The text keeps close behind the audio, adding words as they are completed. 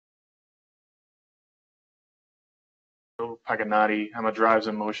Paganotti. I'm a drives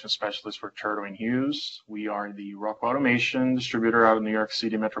and motion specialist for Turtle and Hughes. We are the Rockwell Automation distributor out of New York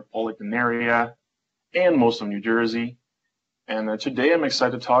City metropolitan area and most of New Jersey. And today I'm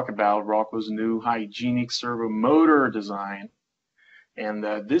excited to talk about Rockwell's new Hygienic Servo Motor design. And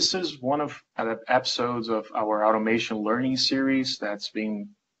this is one of the episodes of our automation learning series that's being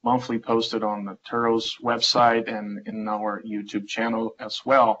monthly posted on the Turtle's website and in our YouTube channel as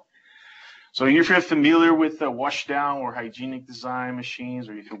well. So if you're familiar with the Washdown or Hygienic Design machines,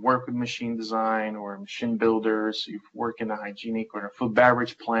 or if you work with machine design or machine builders, you've worked in a hygienic or a food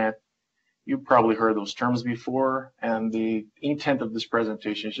beverage plant, you've probably heard those terms before. And the intent of this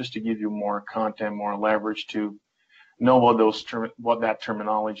presentation is just to give you more content, more leverage to know what that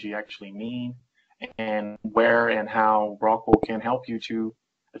terminology actually mean and where and how Rockwell can help you to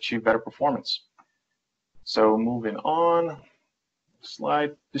achieve better performance. So moving on.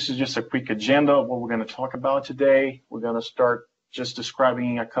 Slide. This is just a quick agenda of what we're going to talk about today. We're going to start just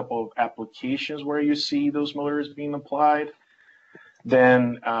describing a couple of applications where you see those motors being applied.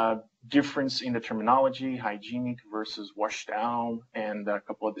 Then difference in the terminology, hygienic versus washdown, and a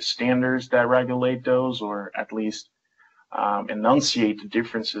couple of the standards that regulate those, or at least enunciate the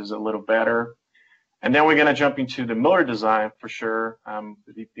differences a little better. And then we're going to jump into the motor design for sure,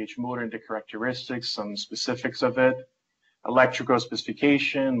 the VPH motor and the characteristics, some specifics of it. Electrical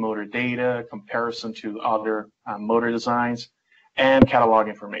specification, motor data, comparison to other motor designs, and catalog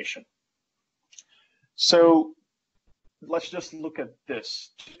information. So let's just look at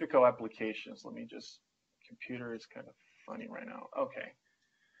this. Typical applications. Let me just, computer is kind of funny right now. Okay.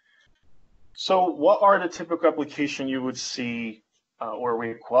 So what are the typical applications you would see or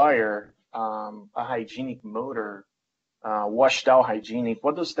require a hygienic motor, washed out hygienic?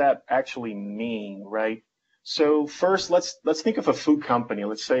 What does that actually mean, right? So first, let's think of a food company.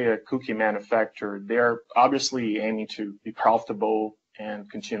 Let's say a cookie manufacturer. They're obviously aiming to be profitable and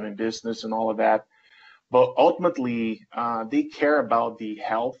continue in business and all of that. But ultimately, they care about the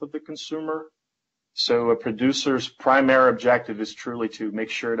health of the consumer. So a producer's primary objective is truly to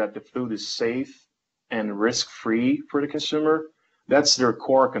make sure that the food is safe and risk-free for the consumer. That's their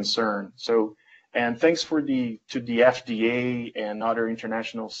core concern. So, and thanks to the FDA and other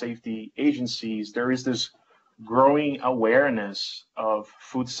international safety agencies, there is this growing awareness of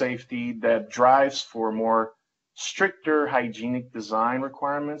food safety that drives for more stricter hygienic design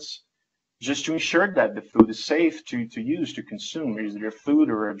requirements, just to ensure that the food is safe to use, to consume, either a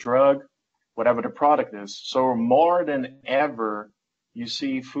food or a drug, whatever the product is. So more than ever, you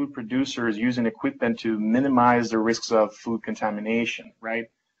see food producers using equipment to minimize the risks of food contamination, right?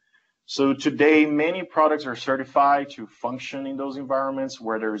 So today, many products are certified to function in those environments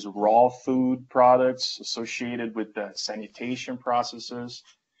where there's raw food products associated with the sanitation processes.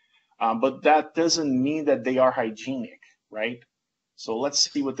 But that doesn't mean that they are hygienic, right? So let's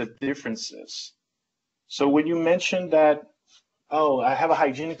see what the difference is. So when you mention that, oh, I have a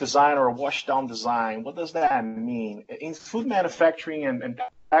hygienic design or a washdown design, what does that mean? In food manufacturing and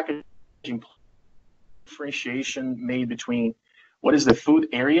packaging, differentiation made between what is the food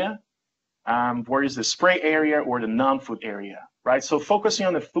area, where is the spray area or the non-food area, right? So focusing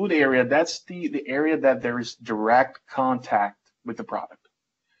on the food area, that's the area that there is direct contact with the product.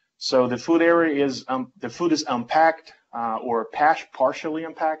 So the food area is, the food is unpacked or partially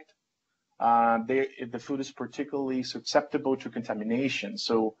unpacked. The food is particularly susceptible to contamination.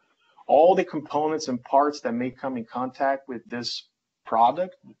 So all the components and parts that may come in contact with this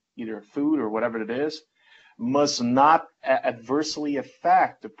product, either food or whatever it is, must not adversely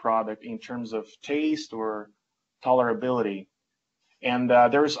affect the product in terms of taste or tolerability. And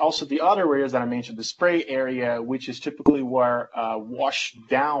there's also the other areas that I mentioned, the spray area, which is typically where washed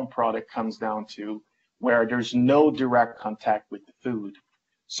down product comes down to, where there's no direct contact with the food.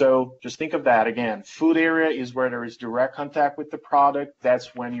 So just think of that again. Food area is where there is direct contact with the product.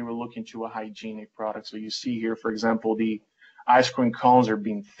 That's when you will look into a hygienic product. So you see here, for example, the ice cream cones are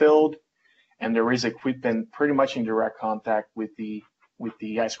being filled, and there is equipment pretty much in direct contact with the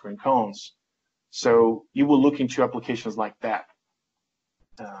ice cream cones. So you will look into applications like that.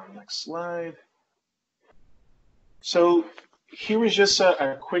 Next slide. So here is just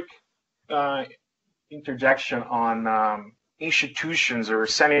a quick interjection on institutions or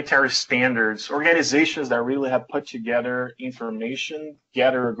sanitary standards, organizations that really have put together information,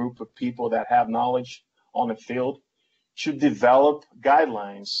 gather a group of people that have knowledge on the field to develop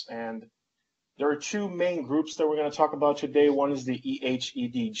guidelines. And there are two main groups that we're going to talk about today. One is the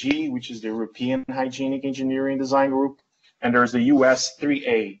EHEDG, which is the European Hygienic Engineering Design Group, and there's the US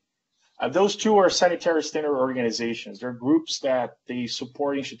 3A. Those two are sanitary standard organizations. They're groups that they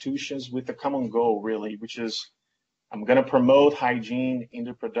support institutions with a common goal, really, which is I'm going to promote hygiene in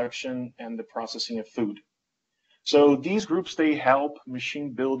the production and the processing of food. So these groups, they help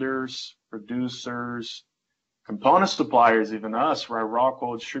machine builders, producers, component suppliers, even us, right, raw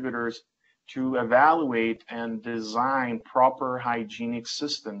coil distributors, to evaluate and design proper hygienic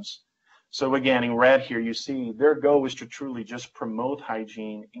systems. So again, in red here, you see their goal is to truly just promote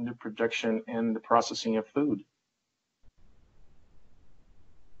hygiene in the production and the processing of food.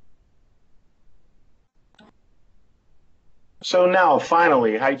 So now,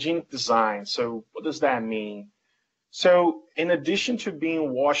 finally, hygienic design. So what does that mean? So in addition to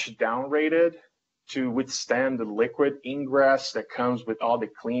being Washdown rated to withstand the liquid ingress that comes with all the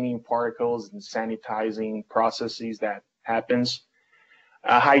cleaning particles and sanitizing processes that happens,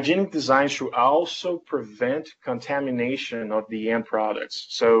 hygienic design should also prevent contamination of the end products.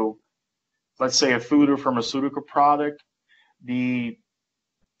 So let's say a food or pharmaceutical product,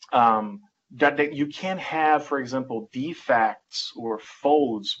 that you can't have, for example, defects or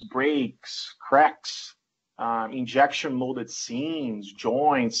folds, breaks, cracks, injection molded seams,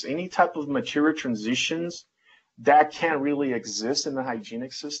 joints, any type of material transitions that can't really exist in the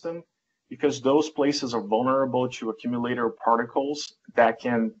hygienic system, because those places are vulnerable to accumulator particles that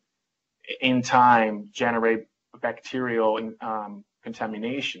can, in time, generate bacterial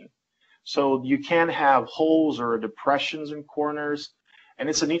contamination. So you can't have holes or depressions in corners. And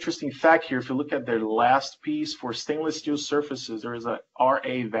it's an interesting fact here. If you look at their last piece for stainless steel surfaces, there is a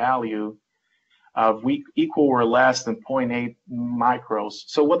RA value of equal or less than 0.8 micros.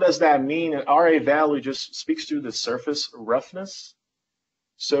 So what does that mean? An RA value just speaks to the surface roughness.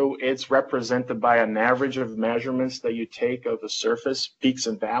 So it's represented by an average of measurements that you take of the surface, peaks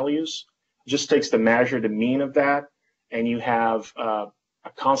and values. It just takes the measure, the mean of that, and you have a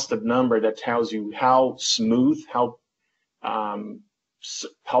constant number that tells you how smooth, how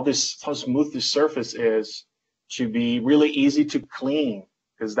smooth the surface is to be really easy to clean,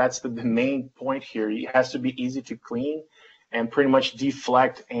 because that's the main point here. It has to be easy to clean and pretty much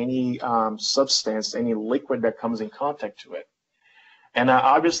deflect any substance, any liquid that comes in contact to it. And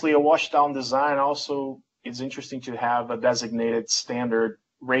obviously a washdown design also is interesting to have a designated standard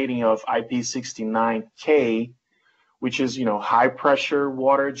rating of IP69K, which is, high pressure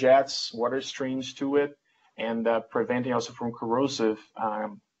water jets, water streams to it, and preventing also from corrosive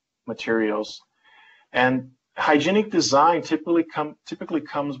materials. And hygienic design typically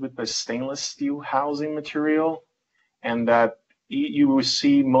comes with a stainless steel housing material, and that you will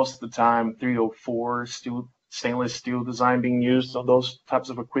see most of the time 304 stainless steel design being used on those types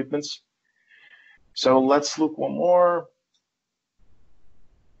of equipments. So let's look one more.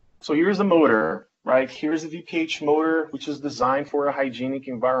 So here's the motor. Right, here's the VPH motor, which is designed for a hygienic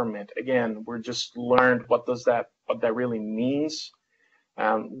environment. Again, we're just learned what that really means.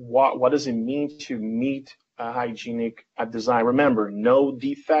 What does it mean to meet a hygienic design? Remember, no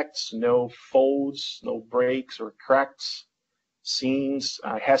defects, no folds, no breaks or cracks, seams.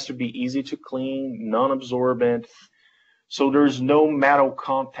 It has to be easy to clean, non-absorbent. So there's no metal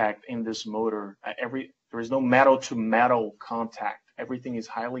contact in this motor. There is no metal to metal contact. Everything is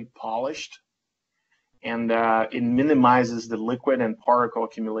highly polished. And it minimizes the liquid and particle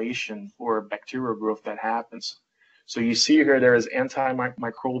accumulation or bacterial growth that happens. So you see here there is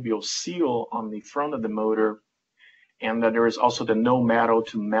antimicrobial seal on the front of the motor, and there is also the no metal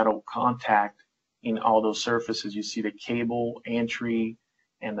to metal contact in all those surfaces. You see the cable entry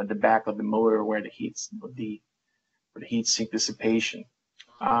and at the back of the motor where the heat sink dissipation.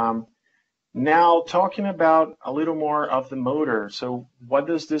 Now talking about a little more of the motor. So what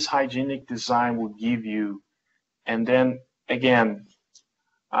does this hygienic design will give you? And then again,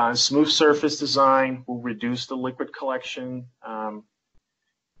 smooth surface design will reduce the liquid collection.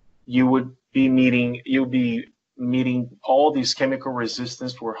 You'll be meeting all these chemical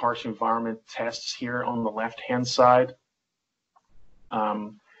resistance for harsh environment tests here on the left-hand side.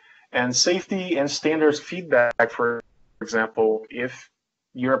 And safety and standards feedback, for example, if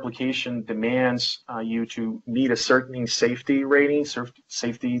your application demands you to meet a certain safety rating,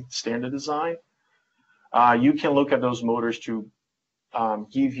 safety standard design, you can look at those motors to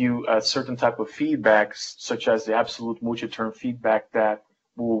give you a certain type of feedback, such as the absolute multi-term feedback that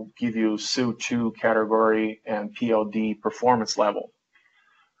will give you SIL2 category and PLD performance level.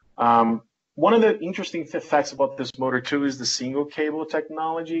 One of the interesting facts about this motor too is the single cable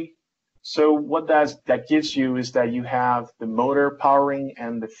technology. So what that gives you is that you have the motor powering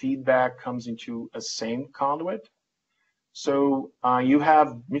and the feedback comes into a same conduit. So you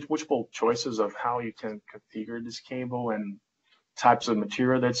have multiple choices of how you can configure this cable and types of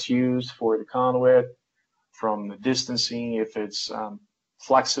material that's used for the conduit, from the distancing, if it's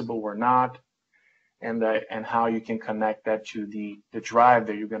flexible or not. and how you can connect that to the drive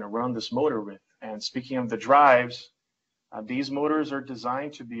that you're going to run this motor with. And speaking of the drives, these motors are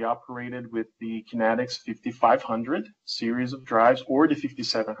designed to be operated with the Kinetix 5500 series of drives or the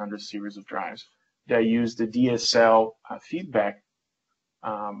 5700 series of drives that use the DSL feedback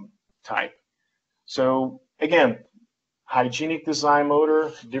type. So again, Hygienic Design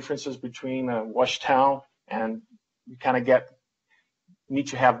motor, differences between Washdown, and you kind of need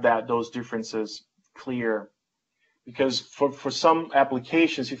to have those differences clear, because for some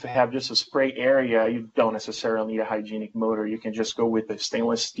applications, if you have just a spray area, you don't necessarily need a hygienic motor. You can just go with a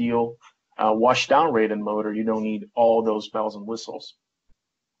stainless steel Washdown rated motor. You don't need all those bells and whistles.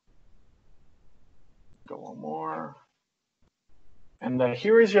 Go one more. And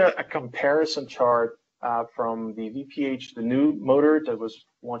here is a comparison chart from the VPH, the new motor that was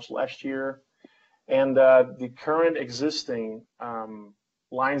launched last year, and the current existing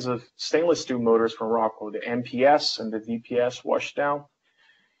lines of stainless steel motors from Rockwell, the MPS and the VPS Washdown.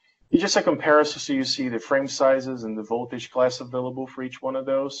 It's just a comparison, so you see the frame sizes and the voltage class available for each one of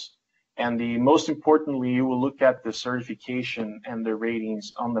those. And most importantly, you will look at the certification and the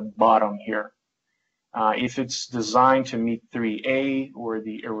ratings on the bottom here. If it's designed to meet 3A or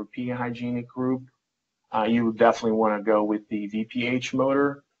the European Hygienic Group, you would definitely want to go with the VPH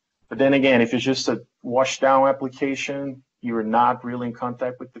motor. But then again, if it's just a Washdown application, you are not really in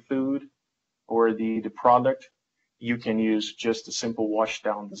contact with the food or the product, you can use just a simple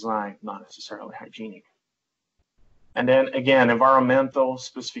Washdown design, not necessarily hygienic. And then again, environmental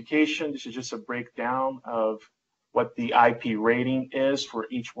specification. This is just a breakdown of what the IP rating is for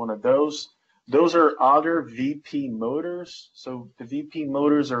each one of those. Those are other VP motors. So the VP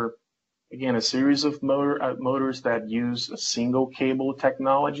motors are, again, a series of motors that use a single cable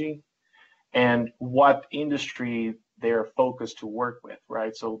technology, and what industry they're focused to work with,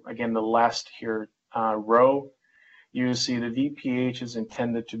 right? So again, the last here row, you see the VPH is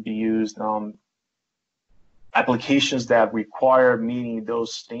intended to be used on applications that require meeting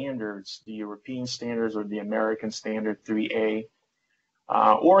those standards, the European standards or the American standard 3A.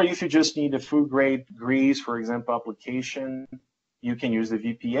 Or if you just need a food grade grease, for example, application, you can use the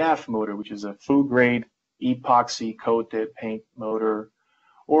VPF motor, which is a food grade epoxy coated paint motor.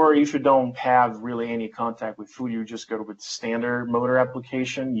 Or if you don't have really any contact with food, you just go with the standard motor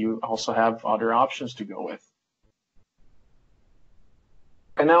application. You also have other options to go with.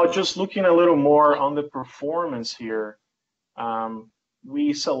 And now just looking a little more on the performance here,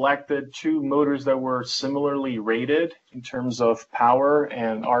 we selected two motors that were similarly rated in terms of power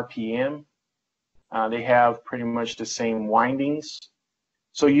and RPM. They have pretty much the same windings.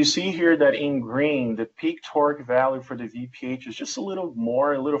 So you see here that in green, the peak torque value for the VPH is just a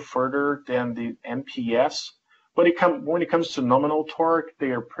little further than the MPS. But when it comes to nominal torque, they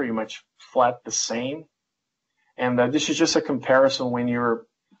are pretty much flat the same. And this is just a comparison when you're,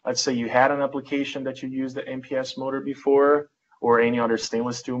 let's say you had an application that you used the MPS motor before, or any other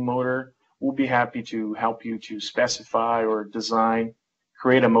stainless steel motor. We'll be happy to help you to specify or design,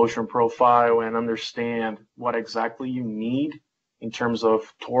 create a motion profile, and understand what exactly you need in terms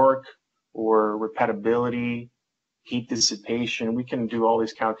of torque or repeatability, heat dissipation. We can do all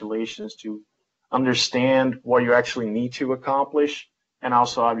these calculations to understand what you actually need to accomplish, and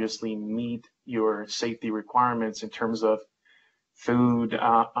also obviously meet your safety requirements in terms of food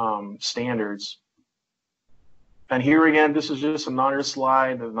standards. And here again, this is just another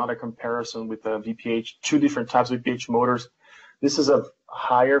slide, another comparison with the VPH, two different types of VPH motors. This is a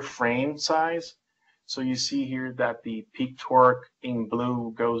higher frame size. So you see here that the peak torque in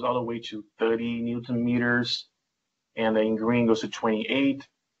blue goes all the way to 30 Newton meters, and in green goes to 28,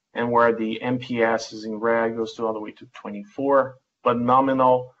 and where the MPS is in red goes to all the way to 24. But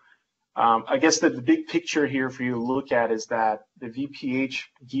nominal, I guess that the big picture here for you to look at is that the VPH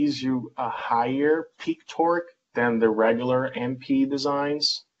gives you a higher peak torque than the regular MP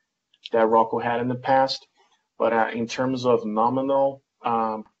designs that Rockwell had in the past. But in terms of nominal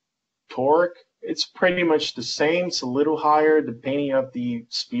torque, it's pretty much the same. It's a little higher depending on the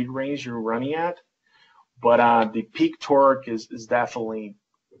speed range you're running at. But the peak torque is definitely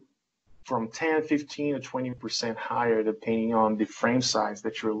from 10, 15 to 20% higher depending on the frame size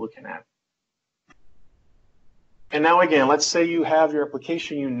that you're looking at. And now again, let's say you have your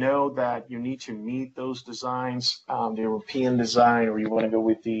application, you know that you need to meet those designs, the European design, or you want to go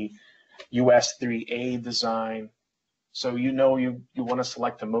with the US 3A design. So you know you want to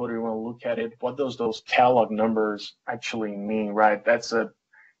select a motor, you want to look at it. What does those catalog numbers actually mean, right? It's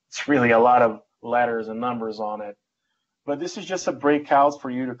really a lot of letters and numbers on it. But this is just a breakout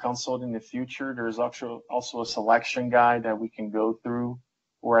for you to consult in the future. There's also a selection guide that we can go through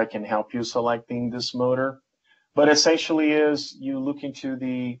where I can help you selecting this motor. But essentially is you look into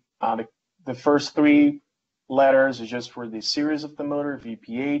the first three letters is just for the series of the motor,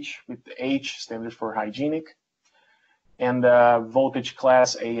 VPH, with the H stands for hygienic, and voltage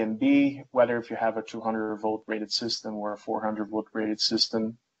class A and B, whether if you have a 200 volt rated system or a 400 volt rated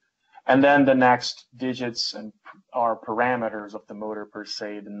system. And then the next digits are parameters of the motor per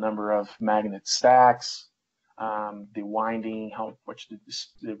se, the number of magnet stacks, the winding, what's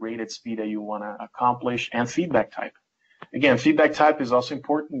the rated speed that you want to accomplish, and feedback type. Again, feedback type is also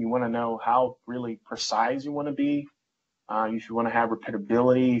important. You want to know how really precise you want to be. If you want to have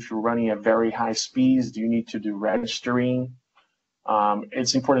repeatability, if you're running at very high speeds, do you need to do registering?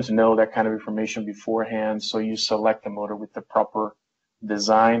 It's important to know that kind of information beforehand so you select the motor with the proper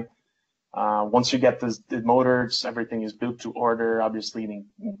design. Once you get the motors, everything is built to order, obviously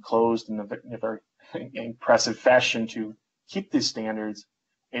enclosed in a very impressive fashion to keep these standards.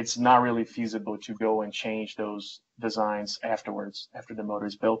 It's not really feasible to go and change those designs afterwards, after the motor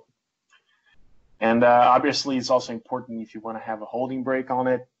is built. And obviously, it's also important if you want to have a holding brake on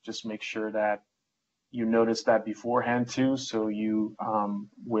it, just make sure that you notice that beforehand too, so you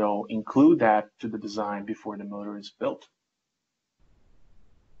will include that to the design before the motor is built.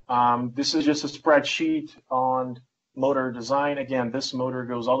 This is just a spreadsheet on motor design. Again, this motor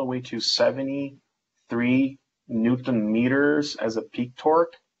goes all the way to 73 Newton meters as a peak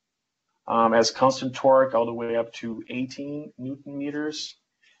torque, as constant torque all the way up to 18 Newton meters.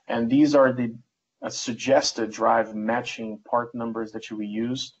 And these are the suggested drive matching part numbers that you will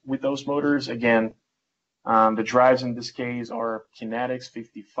use with those motors. Again, the drives in this case are Kinetix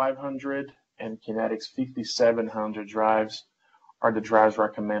 5500 and Kinetix 5700 drives are the drives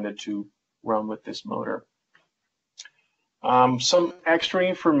recommended to run with this motor. Some extra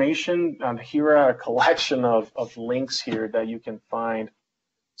information, here are a collection of links here that you can find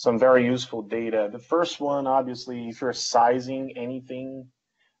some very useful data. The first one, obviously, if you're sizing anything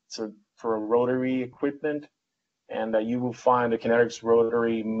for a rotary equipment, and you will find the Kinetix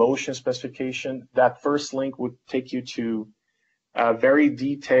rotary motion specification. That first link would take you to a very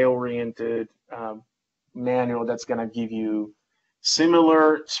detail-oriented manual that's going to give you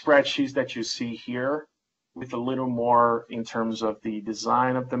similar spreadsheets that you see here, with a little more in terms of the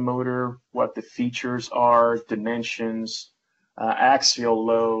design of the motor, what the features are, dimensions, axial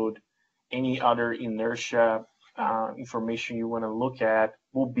load, any other inertia information you want to look at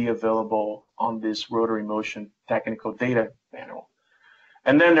will be available on this rotary motion technical data manual.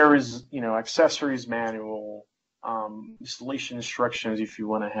 And then there is, accessories manual, installation instructions if you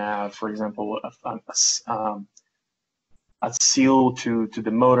want to have, for example, a seal to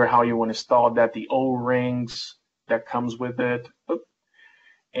the motor, how you want to install that, the O-rings that comes with it.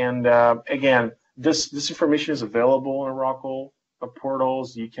 And again, this information is available on Rockwell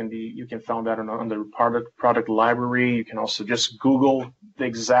portals. You can find that on the product library. You can also just Google the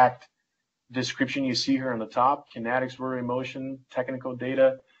exact description you see here on the top, Kinetix rotary motion technical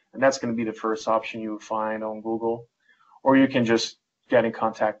data, and that's going to be the first option you will find on Google. Or you can just get in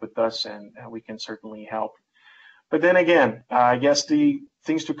contact with us and we can certainly help. But then again, I guess the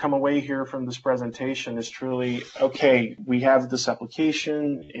things to come away here from this presentation is truly, okay, we have this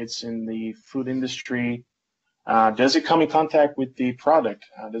application, it's in the food industry. Does it come in contact with the product?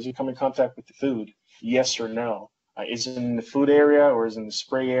 Does it come in contact with the food? Yes or no? Is it in the food area or is it in the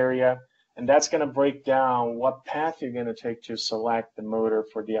spray area? And that's going to break down what path you're going to take to select the motor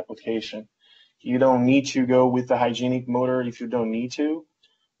for the application. You don't need to go with the hygienic motor if you don't need to,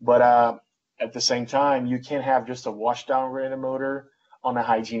 but at the same time, you can't have just a washdown rated motor on a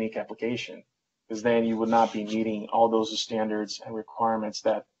hygienic application, because then you would not be meeting all those standards and requirements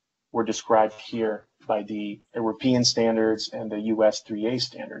that were described here by the European standards and the US 3A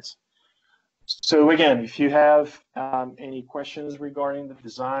standards. So again, if you have any questions regarding the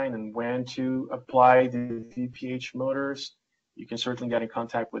design and when to apply the VPH motors, you can certainly get in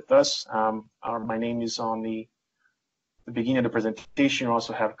contact with us. My name is on the beginning of the presentation. You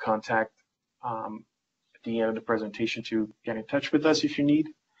also have contact at the end of the presentation to get in touch with us if you need.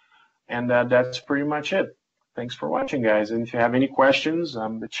 And that's pretty much it. Thanks for watching, guys. And if you have any questions,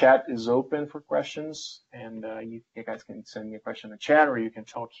 the chat is open for questions. And you guys can send me a question in the chat, or you can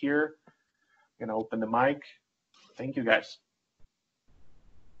talk here. I'm going to open the mic. Thank you, guys.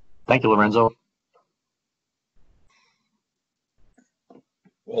 Thank you, Lorenzo.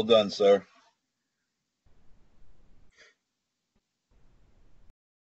 Well done, sir.